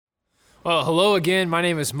Well, hello again. My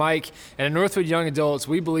name is Mike, and at Northwood Young Adults,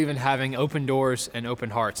 we believe in having open doors and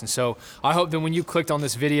open hearts. And so I hope that when you clicked on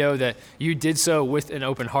this video that you did so with an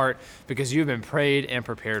open heart because you've been prayed and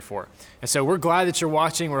prepared for. And so we're glad that you're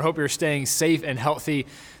watching. We hope you're staying safe and healthy.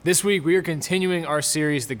 This week, we are continuing our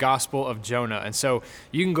series, The Gospel of Jonah. And so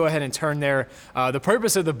you can go ahead and turn there. The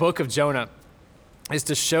purpose of the book of Jonah is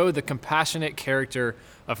to show the compassionate character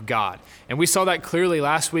of God. And we saw that clearly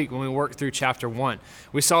last week when we worked through chapter 1.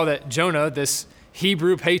 We saw that Jonah, this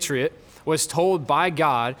Hebrew patriot, was told by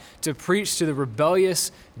God to preach to the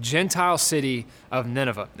rebellious Gentile city of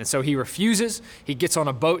Nineveh. And so he refuses. He gets on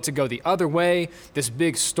a boat to go the other way. This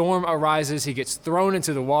big storm arises. He gets thrown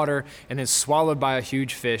into the water and then swallowed by a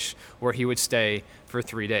huge fish where he would stay for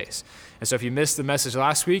 3 days. And so if you missed the message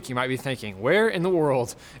last week, you might be thinking, where in the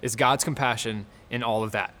world is God's compassion in all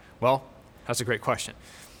of that? Well, that's a great question.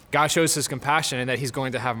 God shows his compassion in that he's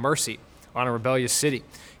going to have mercy on a rebellious city.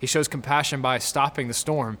 He shows compassion by stopping the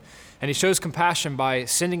storm, and he shows compassion by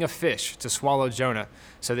sending a fish to swallow Jonah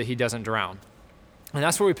so that he doesn't drown. And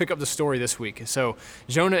that's where we pick up the story this week. So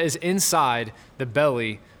Jonah is inside the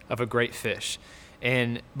belly of a great fish.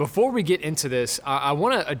 And before we get into this, I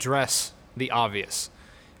want to address the obvious.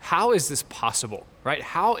 How is this possible, right?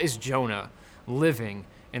 How is Jonah living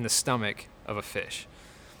in the stomach of a fish?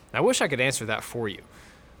 I wish I could answer that for you,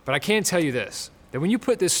 but I can tell you this, that when you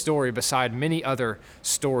put this story beside many other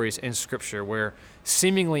stories in Scripture where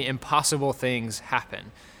seemingly impossible things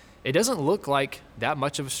happen, it doesn't look like that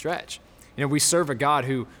much of a stretch. You know, we serve a God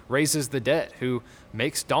who raises the dead, who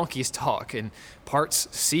makes donkeys talk and parts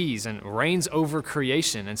seas and reigns over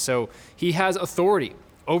creation. And so he has authority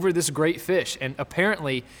over this great fish, and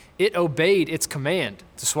apparently it obeyed its command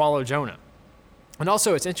to swallow Jonah. And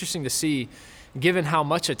also it's interesting to see, given how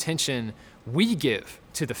much attention we give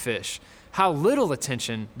to the fish, how little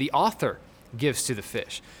attention the author gives to the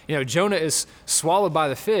fish. You know, Jonah is swallowed by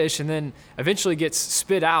the fish and then eventually gets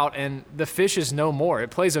spit out, and the fish is no more.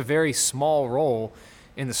 It plays a very small role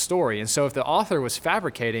in the story. And so if the author was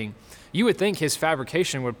fabricating, you would think his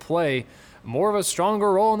fabrication would play more of a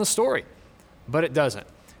stronger role in the story, but it doesn't.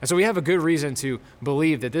 And so we have a good reason to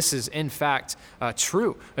believe that this is in fact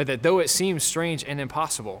true, that though it seems strange and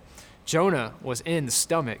impossible, Jonah was in the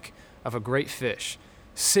stomach of a great fish,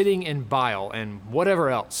 sitting in bile and whatever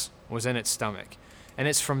else was in its stomach. And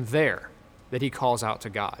it's from there that he calls out to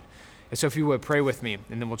God. And so if you would pray with me,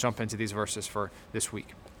 and then we'll jump into these verses for this week.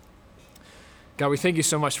 God, we thank you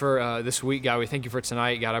so much for this week, God. We thank you for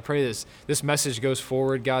tonight, God. I pray this message goes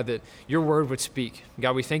forward, God, that your word would speak.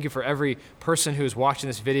 God, we thank you for every person who is watching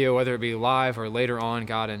this video, whether it be live or later on,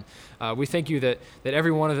 God. And we thank you that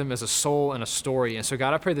every one of them is a soul and a story. And so,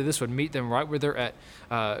 God, I pray that this would meet them right where they're at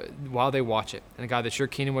while they watch it. And, God, that your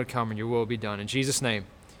kingdom would come and your will be done. In Jesus' name,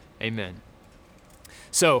 amen.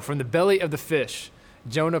 So, from the belly of the fish,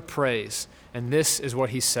 Jonah prays, and this is what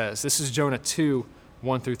he says. This is Jonah 2,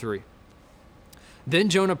 1-3. Then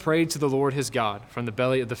Jonah prayed to the Lord his God from the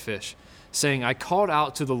belly of the fish, saying, I called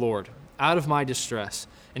out to the Lord out of my distress,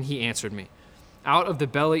 and he answered me. Out of the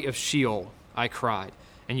belly of Sheol I cried,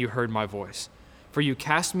 and you heard my voice. For you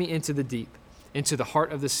cast me into the deep, into the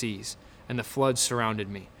heart of the seas, and the floods surrounded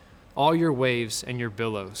me. All your waves and your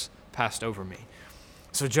billows passed over me.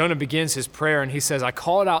 So Jonah begins his prayer, and he says, I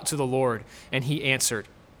called out to the Lord, and he answered.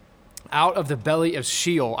 Out of the belly of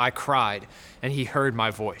Sheol I cried, and he heard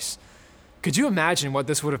my voice. Could you imagine what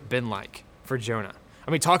this would have been like for Jonah? I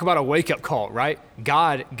mean, talk about a wake-up call, right?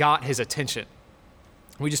 God got his attention.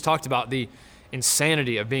 We just talked about the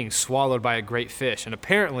insanity of being swallowed by a great fish, and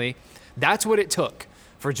apparently that's what it took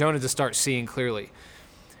for Jonah to start seeing clearly.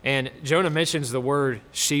 And Jonah mentions the word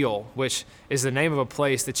Sheol, which is the name of a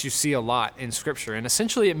place that you see a lot in Scripture, and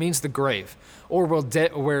essentially it means the grave, or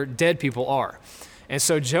where dead people are. And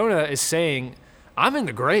so Jonah is saying, I'm in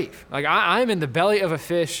the grave. Like I'm in the belly of a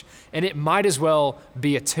fish, and it might as well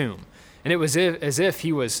be a tomb. And it was as if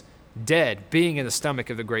he was dead, being in the stomach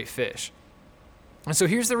of the great fish. And so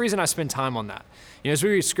here's the reason I spend time on that. You know, as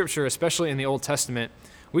we read Scripture, especially in the Old Testament,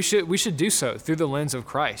 we should do so through the lens of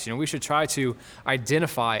Christ. You know, we should try to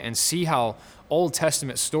identify and see how Old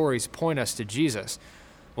Testament stories point us to Jesus.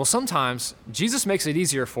 Well, sometimes Jesus makes it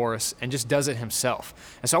easier for us and just does it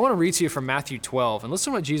himself. And so I want to read to you from Matthew 12, and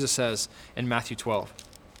listen to what Jesus says in Matthew 12.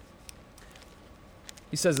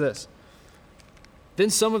 He says this, Then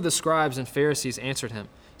some of the scribes and Pharisees answered him,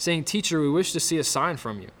 saying, Teacher, we wish to see a sign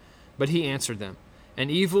from you. But he answered them, An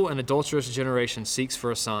evil and adulterous generation seeks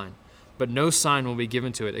for a sign, but no sign will be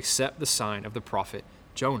given to it except the sign of the prophet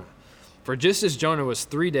Jonah. For just as Jonah was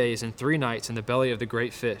 3 days and 3 nights in the belly of the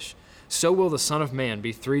great fish, so will the Son of Man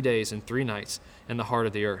be 3 days and 3 nights in the heart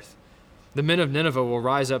of the earth. The men of Nineveh will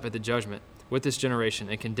rise up at the judgment with this generation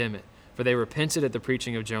and condemn it, for they repented at the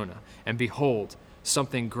preaching of Jonah, and behold,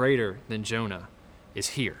 something greater than Jonah is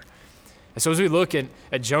here. And so as we look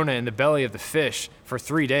at Jonah in the belly of the fish for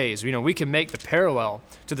 3 days, we can make the parallel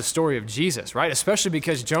to the story of Jesus, right? Especially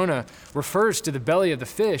because Jonah refers to the belly of the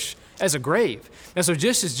fish as a grave. And so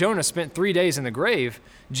just as Jonah spent 3 days in the grave,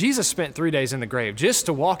 Jesus spent 3 days in the grave just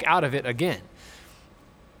to walk out of it again.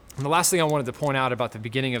 And the last thing I wanted to point out about the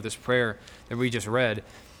beginning of this prayer that we just read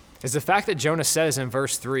is the fact that Jonah says in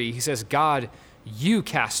verse 3, he says, God, you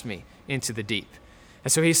cast me into the deep.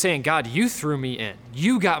 And so he's saying, God, you threw me in.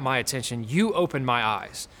 You got my attention. You opened my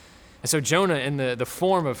eyes. And so Jonah, in the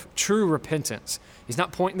form of true repentance, he's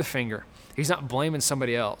not pointing the finger. He's not blaming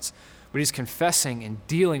somebody else, but he's confessing and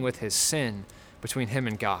dealing with his sin between him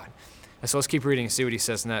and God. And so let's keep reading and see what he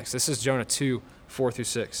says next. This is Jonah 2,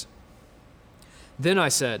 4-6. Then I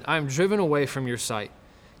said, I am driven away from your sight,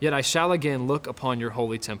 yet I shall again look upon your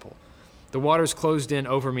holy temple. The waters closed in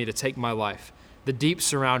over me to take my life. The deep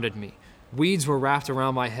surrounded me. Weeds were wrapped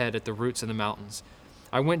around my head at the roots of the mountains.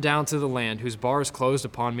 I went down to the land whose bars closed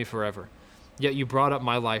upon me forever. Yet you brought up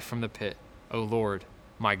my life from the pit, O Lord,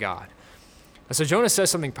 my God. And so Jonah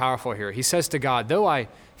says something powerful here. He says to God, though I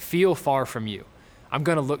feel far from you, I'm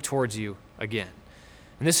going to look towards you again.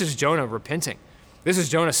 And this is Jonah repenting. This is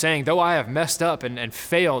Jonah saying, though I have messed up and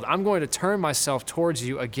failed, I'm going to turn myself towards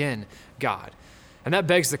you again, God. And that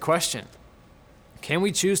begs the question, can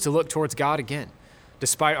we choose to look towards God again,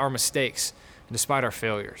 despite our mistakes and despite our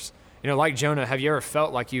failures? Like Jonah, have you ever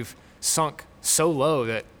felt like you've sunk so low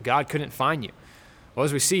that God couldn't find you? Well,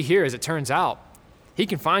 as we see here, as it turns out, he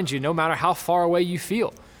can find you no matter how far away you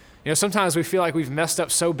feel. Sometimes we feel like we've messed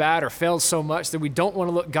up so bad or failed so much that we don't want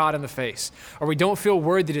to look God in the face, or we don't feel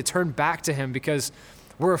worthy to turn back to him because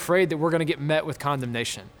we're afraid that we're going to get met with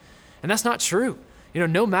condemnation. And that's not true.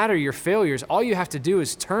 No matter your failures, all you have to do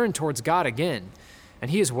is turn towards God again,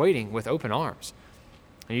 and he is waiting with open arms.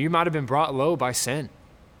 And you might have been brought low by sin.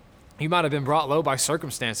 You might have been brought low by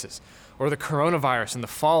circumstances, or the coronavirus and the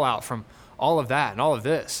fallout from all of that and all of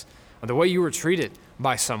this, or the way you were treated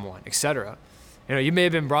by someone, etc. You may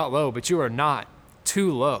have been brought low, but you are not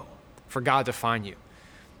too low for God to find you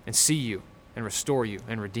and see you and restore you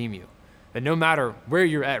and redeem you. That no matter where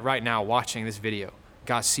you're at right now watching this video,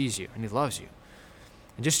 God sees you and he loves you.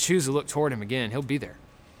 And just choose to look toward him again. He'll be there.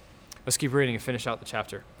 Let's keep reading and finish out the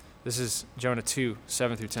chapter. This is Jonah 2,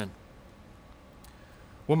 7-10.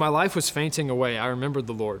 When my life was fainting away, I remembered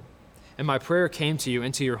the Lord, and my prayer came to you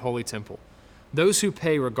into your holy temple. Those who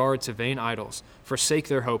pay regard to vain idols forsake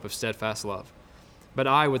their hope of steadfast love. But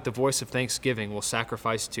I, with the voice of thanksgiving, will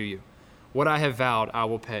sacrifice to you. What I have vowed, I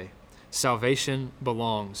will pay. Salvation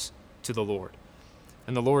belongs to the Lord.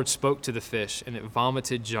 And the Lord spoke to the fish, and it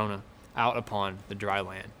vomited Jonah out upon the dry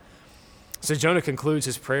land. So Jonah concludes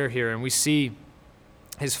his prayer here, and we see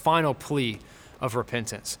his final plea of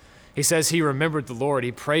repentance. He says he remembered the Lord,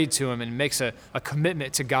 he prayed to him, and makes a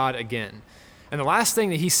commitment to God again. And the last thing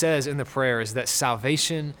that he says in the prayer is that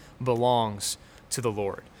salvation belongs to the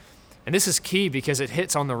Lord. And this is key because it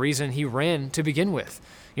hits on the reason he ran to begin with.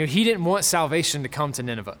 He didn't want salvation to come to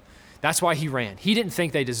Nineveh. That's why he ran. He didn't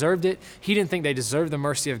think they deserved it. He didn't think they deserved the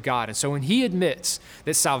mercy of God. And so when he admits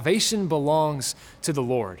that salvation belongs to the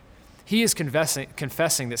Lord, he is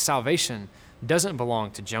confessing that salvation doesn't belong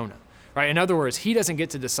to Jonah. Right? In other words, he doesn't get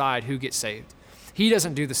to decide who gets saved. He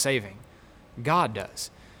doesn't do the saving. God does.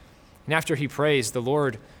 And after he prays, the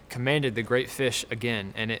Lord commanded the great fish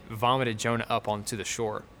again, and it vomited Jonah up onto the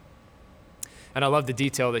shore. And I love the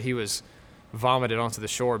detail that he was vomited onto the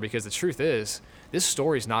shore, because the truth is, this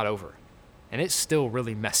story's not over. And it's still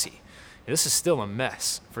really messy. And this is still a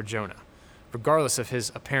mess for Jonah, regardless of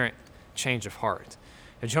his apparent change of heart.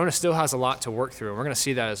 And Jonah still has a lot to work through, and we're going to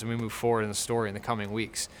see that as we move forward in the story in the coming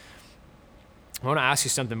weeks. I want to ask you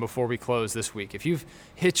something before we close this week. If you've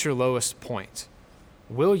hit your lowest point,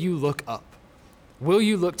 will you look up? Will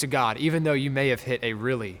you look to God, even though you may have hit a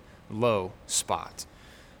really low spot?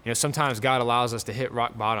 Sometimes God allows us to hit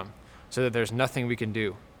rock bottom so that there's nothing we can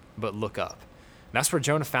do but look up. And that's where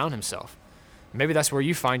Jonah found himself. Maybe that's where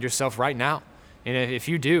you find yourself right now. And if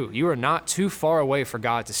you do, you are not too far away for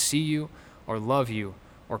God to see you or love you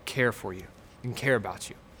or care for you and care about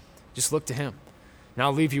you. Just look to him. And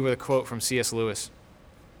I'll leave you with a quote from C.S. Lewis.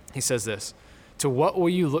 He says this, "To what will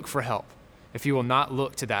you look for help if you will not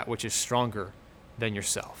look to that which is stronger than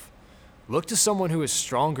yourself?" Look to someone who is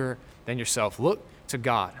stronger than yourself. Look to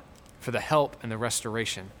God for the help and the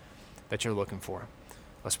restoration that you're looking for.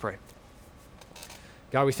 Let's pray.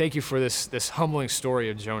 God, we thank you for this humbling story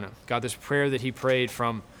of Jonah. God, this prayer that he prayed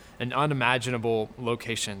from an unimaginable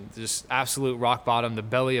location, just absolute rock bottom, the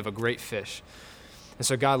belly of a great fish. And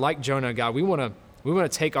so God, like Jonah, God, we want to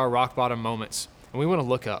take our rock bottom moments and we want to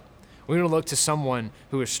look up. We want to look to someone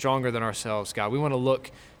who is stronger than ourselves, God. We want to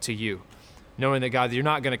look to you, knowing that, God, you're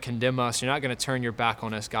not going to condemn us. You're not going to turn your back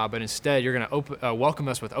on us, God, but instead you're going to welcome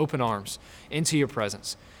us with open arms into your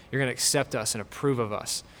presence. You're going to accept us and approve of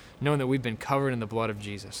us, knowing that we've been covered in the blood of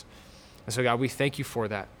Jesus. And so, God, we thank you for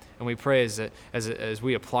that. And we pray as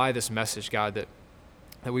we apply this message, God, that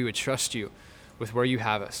we would trust you with where you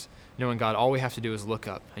have us, knowing, God, all we have to do is look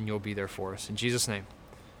up and you'll be there for us. In Jesus' name,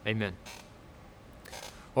 amen.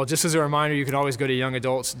 Well, just as a reminder, you can always go to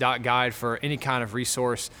youngadults.guide for any kind of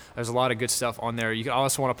resource. There's a lot of good stuff on there. You can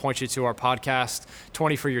also want to point you to our podcast,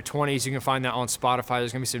 20 for Your 20s. You can find that on Spotify.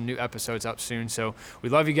 There's going to be some new episodes up soon. So we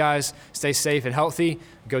love you guys. Stay safe and healthy.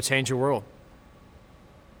 Go change your world.